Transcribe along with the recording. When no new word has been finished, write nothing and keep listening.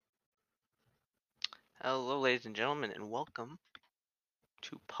Hello, ladies and gentlemen, and welcome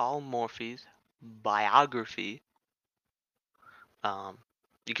to Paul Morphy's biography. Um,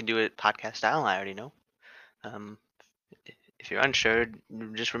 you can do it podcast style. I already know. Um, if you're unsure,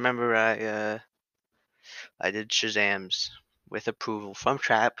 just remember I did Shazam's with approval from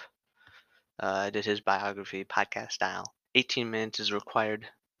Trap. I did his biography podcast style. 18 minutes is required,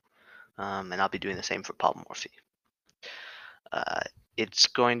 and I'll be doing the same for Paul Morphy. Uh, it's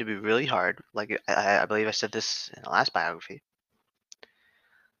going to be really hard. Like I believe I said this in the last biography.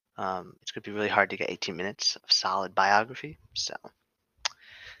 It's going to be really hard to get 18 minutes of solid biography. So.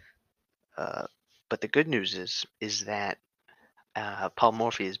 Uh, but the good news is that Paul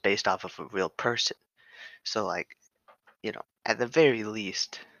Morphy is based off of a real person. So like at the very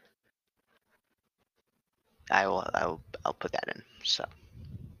least, I'll put that in. So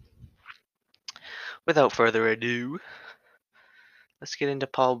without further ado, let's get into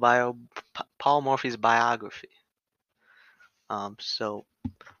Paul Morphy's biography. So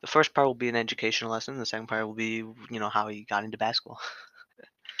the first part will be an educational lesson. The second part will be how he got into basketball.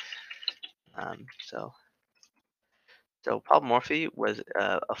 Um, so so Paul Morphy was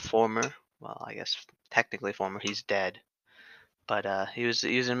a former, well, I guess technically former. He's dead, but he was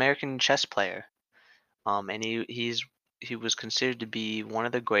an American chess player. And he was considered to be one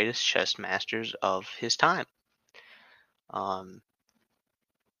of the greatest chess masters of his time. Um,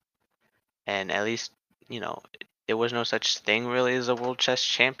 and at least you know there was no such thing really as a world chess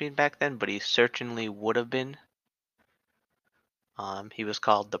champion back then, but he certainly would have been. He was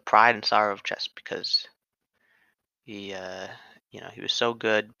called the pride and sorrow of chess because he was so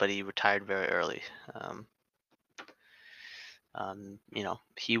good, but he retired very early.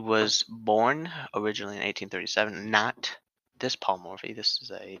 He was born originally in 1837, not this Paul Morphy. This is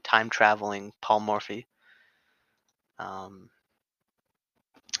a time traveling Paul Morphy. Um,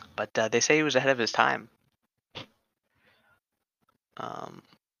 but they say he was ahead of his time. Um,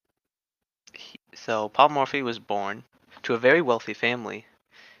 so Paul Morphy was born to a very wealthy family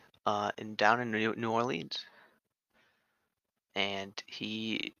down in New Orleans, and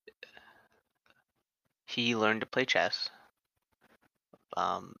he learned to play chess.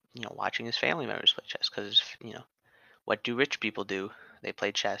 Watching his family members play chess, because what do rich people do? They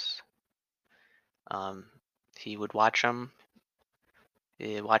play chess. Um, he would watch them,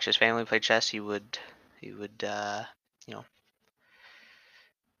 watch his family play chess. He would you know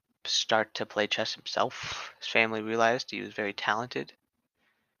start to play chess himself. His family realized he was very talented.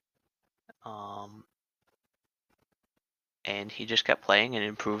 Um, and he just kept playing and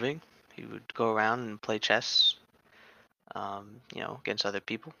improving. He would go around and play chess, against other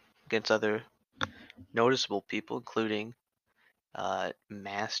people, against other noticeable people, including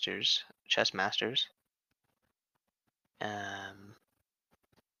chess masters. Um,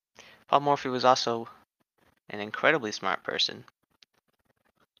 Paul Morphy was also an incredibly smart person.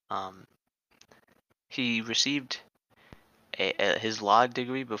 Um, he received his law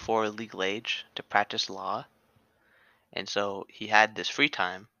degree before legal age to practice law, and so he had this free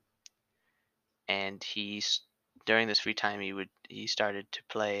time. And during this free time, he started to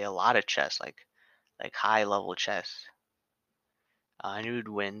play a lot of chess, like high level chess. And he would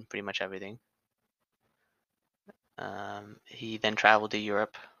win pretty much everything. He then traveled to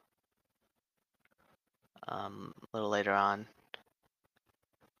Europe a little later on,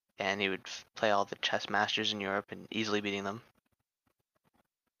 and he would play all the chess masters in Europe and easily beating them.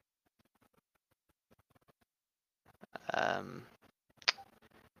 Um,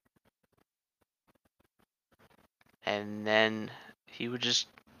 and then he would just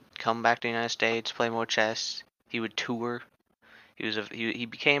come back to the United States, play more chess. He would tour. He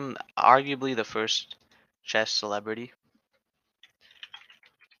became arguably the first chess celebrity.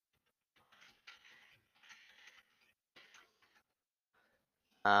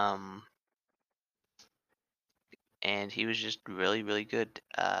 Um, and he was just really, really good.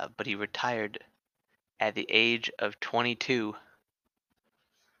 But he retired at the age of 22,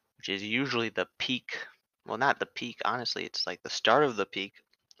 which is usually the peak. Well, not the peak, honestly. It's like the start of the peak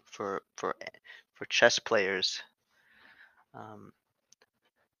for chess players. Um,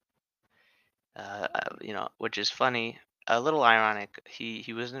 which is funny, a little ironic.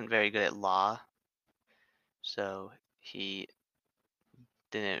 He wasn't very good at law, so he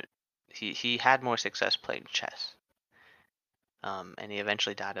didn't. He had more success playing chess. And he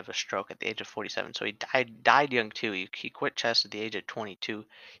eventually died of a stroke at the age of 47. So he died young too. He quit chess at the age of 22.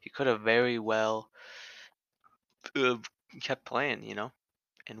 He could have very well uh, kept playing,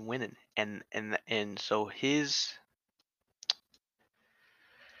 and winning. And so his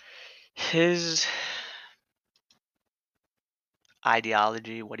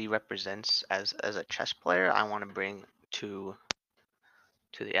ideology, what he represents as a chess player, I want to bring to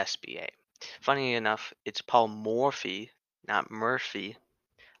the SBA. Funny enough, it's Paul Morphy, not Murphy.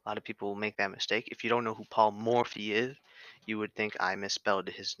 A lot of people make that mistake. If you don't know who Paul Morphy is, you would think I misspelled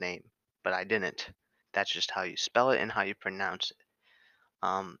his name, but I didn't. That's just how you spell it and how you pronounce it.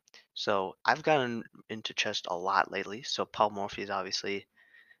 Um, so I've gotten into chess a lot lately. So Paul Morphy is obviously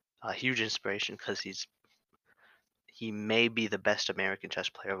a huge inspiration because he may be the best American chess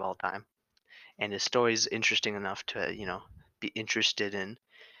player of all time, and his story is interesting enough to be interested in.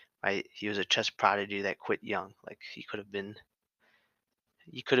 Right, he was a chess prodigy that quit young. Like he could have been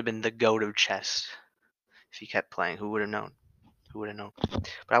the goat of chess if he kept playing. Who would have known? Who would have known?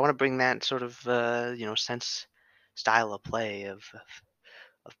 But I want to bring that sort of sense style of play of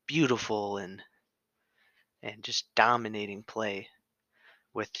beautiful and just dominating play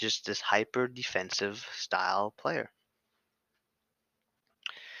with just this hyper defensive style player.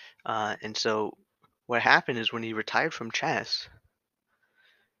 And so what happened is when he retired from chess,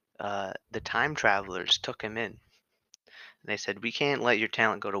 the time travelers took him in. And they said, we can't let your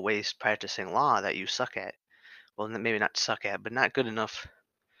talent go to waste practicing law that you suck at. Well, maybe not suck at, but not good enough,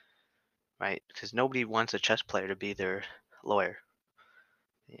 right? Because nobody wants a chess player to be their lawyer.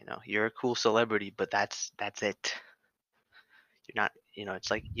 You're a cool celebrity, but that's it. You're not,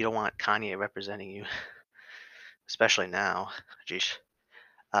 it's like you don't want Kanye representing you, especially now. Jeez.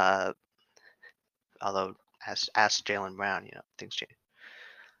 Uh, although ask Jalen Brown, things change.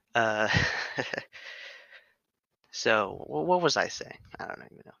 Uh, so what was I saying? I don't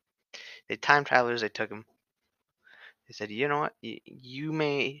even know. The time travelers, they took him. They said, you know what,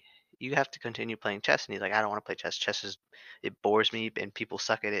 you have to continue playing chess. And he's like, I don't want to play chess. It bores me, and people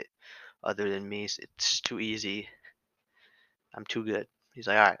suck at it other than me. It's too easy. I'm too good. He's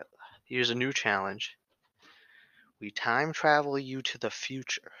like, all right, here's a new challenge. We time travel you to the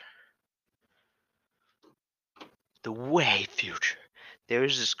future. The way future.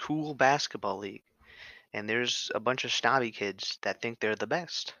 There's this cool basketball league, and there's a bunch of snobby kids that think they're the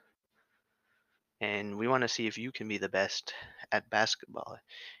best. And we want to see if you can be the best at basketball.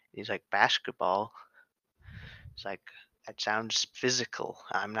 He's like, basketball? It's like, that sounds physical.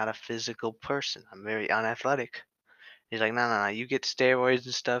 I'm not a physical person. I'm very unathletic. He's like, no, no, no. You get steroids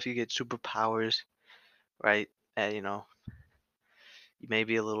and stuff. You get superpowers, right? You may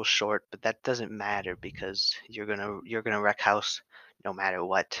be a little short, but that doesn't matter because you're gonna wreck house no matter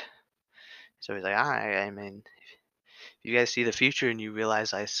what. So he's like, all right. I mean, if you guys see the future and you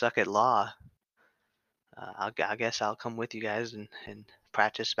realize I suck at law, I guess I'll come with you guys and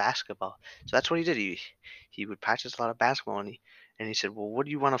practice basketball. So that's what he did. He would practice a lot of basketball, and he said, well, what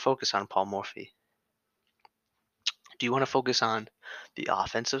do you want to focus on, Paul Morphy? Do you want to focus on the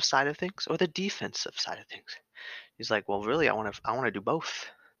offensive side of things or the defensive side of things? He's like, well, really, I want to do both.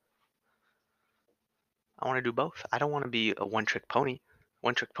 I want to do both. I don't want to be a one-trick pony.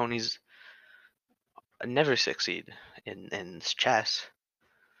 One-trick ponies never succeed in chess,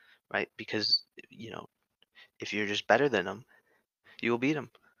 right? Because if you're just better than them, you will beat them.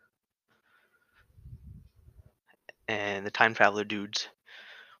 And the time traveler dudes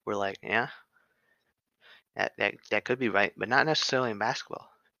were like, yeah, that could be right, but not necessarily in basketball.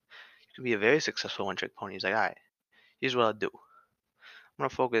 You could be a very successful one-trick pony. He's like, all right, here's what I'll do. I'm gonna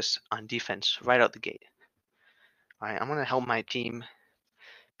focus on defense right out the gate. All right, I'm gonna help my team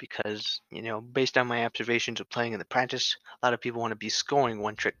because based on my observations of playing in the practice, a lot of people want to be scoring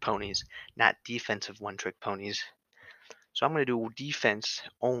one-trick ponies, not defensive one-trick ponies. So I'm gonna do defense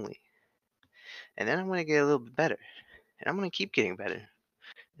only, and then I'm gonna get a little bit better, and I'm gonna keep getting better,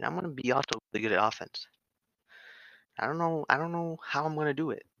 and I'm gonna be also really good at offense. I don't know how I'm gonna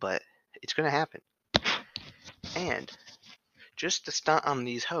do it, but it's gonna happen. And just to stunt on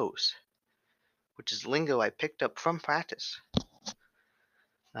these hoes, which is lingo I picked up from practice,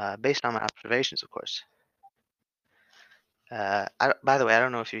 based on my observations, of course. By the way, I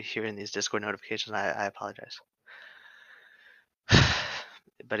don't know if you're hearing these Discord notifications. I apologize.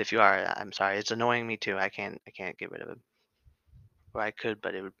 But if you are, I'm sorry. It's annoying me too. I can't get rid of it. Or I could,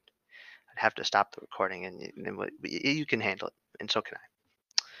 but I'd have to stop the recording, and you can handle it, and so can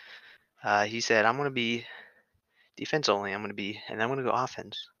I. He said, I'm gonna be defense only. And I'm gonna go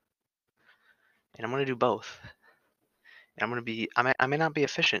offense, and I'm gonna do both. And I may not be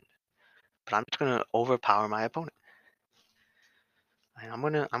efficient, but I'm just gonna overpower my opponent. And I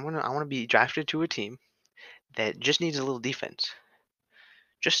want to be drafted to a team that just needs a little defense.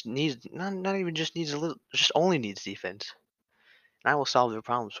 Just needs, not even just needs a little, just only needs defense. And I will solve their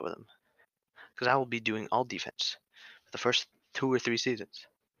problems for them because I will be doing all defense for the first 2 or 3 seasons.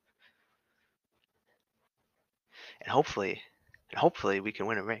 And hopefully, and hopefully we can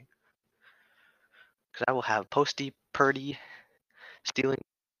win a ring. Because I will have Posty, Purdy, stealing,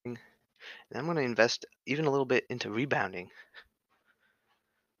 and I'm going to invest even a little bit into rebounding.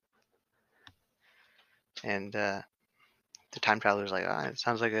 And the time traveler's like, it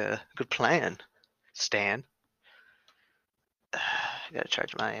sounds like a good plan, Stan. I gotta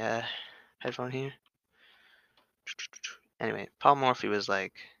charge my headphone here. Anyway, Paul Morphy was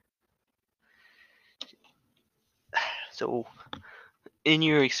like, so in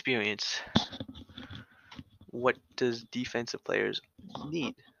your experience, what does defensive players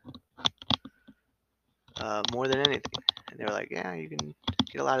need more than anything? And they were like, yeah, you can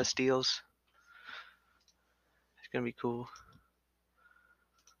get a lot of steals. It's gonna be cool.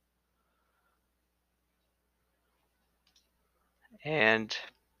 And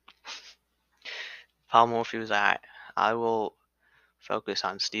Paul Morphy was like, I will focus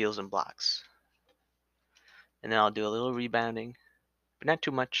on steals and blocks, and then I'll do a little rebounding, but not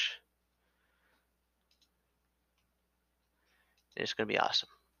too much. It's gonna be awesome.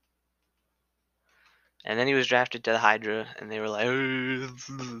 And then he was drafted to the Hydra, and they were like, I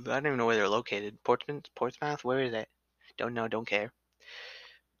don't even know where they're located. Portsmouth? Where is it? Don't know, don't care.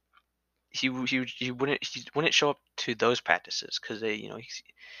 He wouldn't show up to those practices because he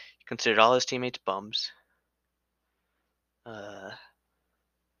considered all his teammates bums. Uh,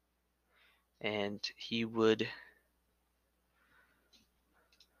 and he would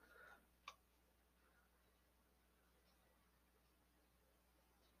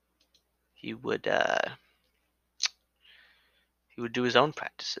he would do his own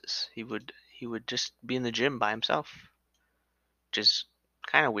practices. He would just be in the gym by himself, which is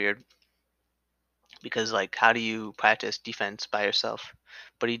kind of weird because like how do you practice defense by yourself?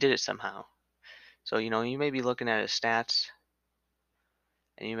 But he did it somehow. So you may be looking at his stats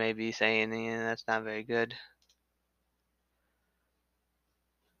and you may be saying, yeah, that's not very good,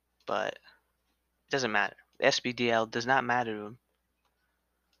 but it doesn't matter. SBDL does not matter to him.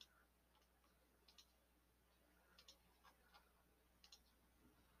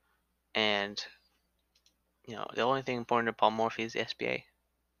 And the only thing important to Paul Morphy is the SBA.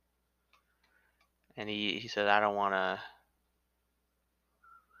 And he said, I don't wanna,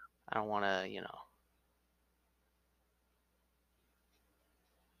 I don't wanna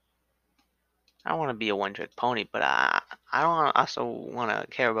be a one-trick pony, but I don't also wanna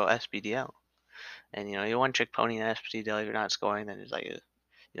care about SBDL. And you're one-trick pony in SBDL. If you're not scoring, then it's like,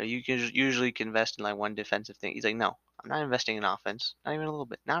 you can usually invest in like one defensive thing. He's like, no, I'm not investing in offense, not even a little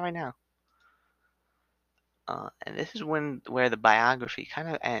bit, not right now. And this is where the biography kind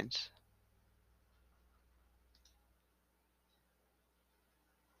of ends.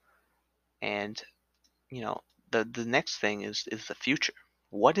 And the next thing is the future.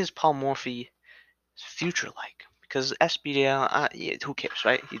 What is Paul Morphy's future like? Because SBDL, yeah, who cares,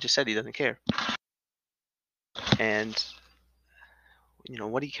 right? He just said he doesn't care. And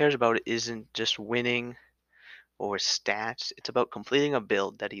what he cares about isn't just winning or stats. It's about completing a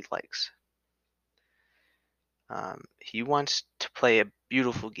build that he likes. He wants to play a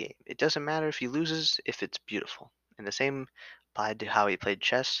beautiful game. It doesn't matter if he loses, if it's beautiful. And the same applied to how he played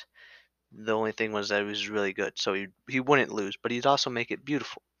chess. The only thing was that he was really good, so he wouldn't lose, but he'd also make it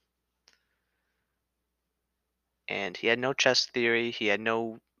beautiful. And he had no chess theory. He had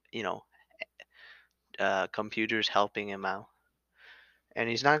no, computers helping him out. And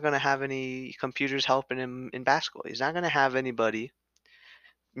he's not going to have any computers helping him in basketball. He's not going to have anybody,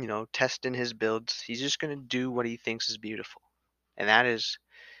 testing his builds. He's just going to do what he thinks is beautiful. And that is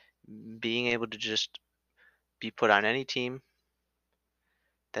being able to just be put on any team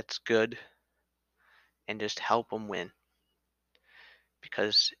that's good and just help him win.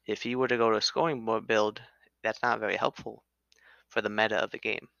 Because if he were to go to a scoring build, that's not very helpful for the meta of the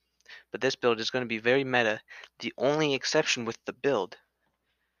game. But this build is going to be very meta. The only exception with the build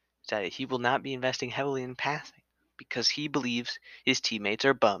is that he will not be investing heavily in passing because he believes his teammates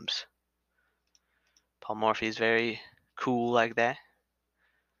are bums. Paul Morphy is very cool like that.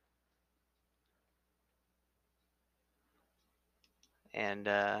 And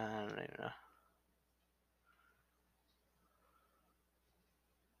I don't even know.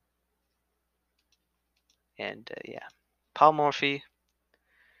 And yeah, Paul Morphy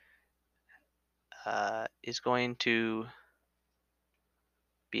is going to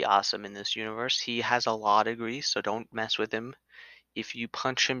be awesome in this universe. He has a law degree, so don't mess with him. If you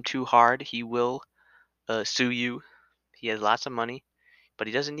punch him too hard, he will sue you. He has lots of money, but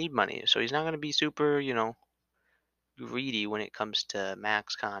he doesn't need money, so he's not going to be super, greedy when it comes to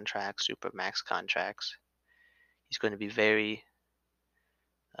max contracts, super max contracts. He's going to be very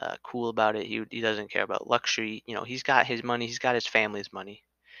cool about it. He doesn't care about luxury. He's got his money. He's got his family's money.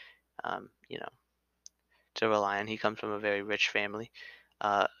 Um, you know, to rely on. He comes from a very rich family.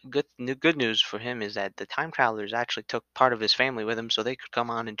 Good news for him is that the time travelers actually took part of his family with him, so they could come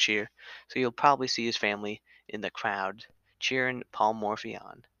on and cheer. So you'll probably see his family in the crowd cheering Paul Morphy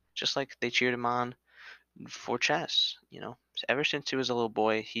on, just like they cheered him on for chess. Ever since he was a little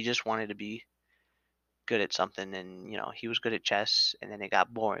boy, he just wanted to be good at something, and he was good at chess, and then it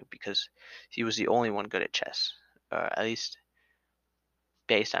got boring because he was the only one good at chess, or at least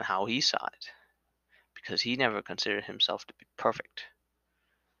based on how he saw it, because he never considered himself to be perfect.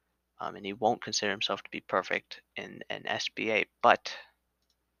 And he won't consider himself to be perfect in an SBA, but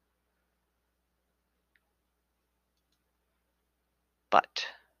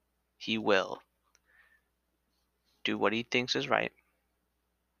he will do what he thinks is right.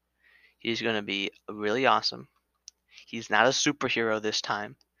 He's going to be really awesome. He's not a superhero this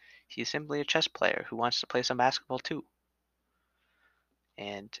time. He's simply a chess player who wants to play some basketball too.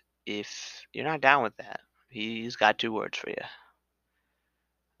 And if you're not down with that, he's got two words for you.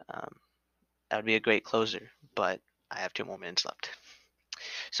 Um, that would be a great closer, but I have 2 more minutes left.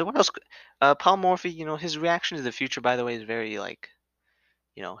 So what else? Paul Morphy, his reaction to the future, by the way, is very like,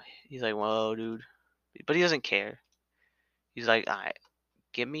 you know, he's like, "Whoa, dude," but he doesn't care. He's like, "All right,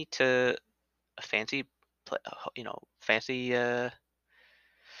 get me to a fancy, fancy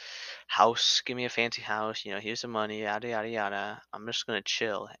house. Give me a fancy house. Here's some money. Yada yada yada. I'm just gonna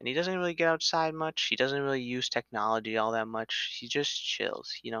chill." And he doesn't really get outside much. He doesn't really use technology all that much. He just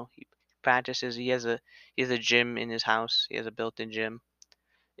chills. He practices. He has a gym in his house. He has a built-in gym,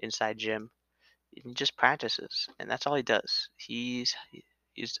 inside gym. He just practices, and that's all he does. He's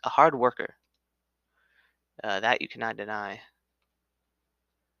a hard worker. That you cannot deny.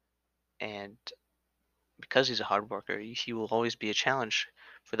 And because he's a hard worker, he will always be a challenge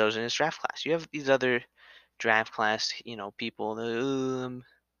for those in his draft class. You have these other draft class, people.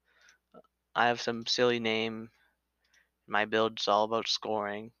 I have some silly name. My build's all about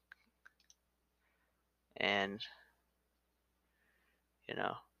scoring, and you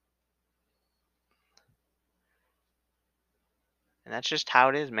know, and that's just how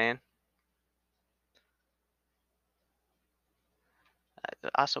it is, man.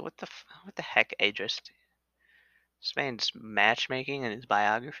 Also, what the heck, Adris? This man's matchmaking in his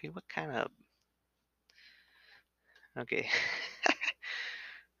biography. What kind of? Okay.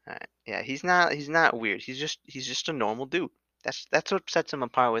 Alright. Yeah, he's not weird. He's just a normal dude. That's what sets him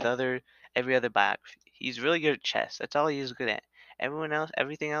apart with every other biography. He's really good at chess. That's all he is good at.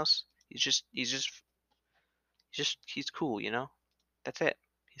 Everything else, he's cool. That's it.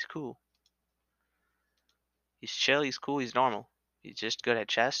 He's cool. He's chill, he's cool, he's normal. He's just good at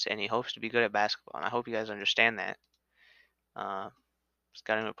chess and he hopes to be good at basketball. And I hope you guys understand that. Uh,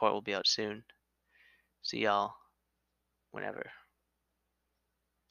 Scouting report will be out soon. See y'all whenever.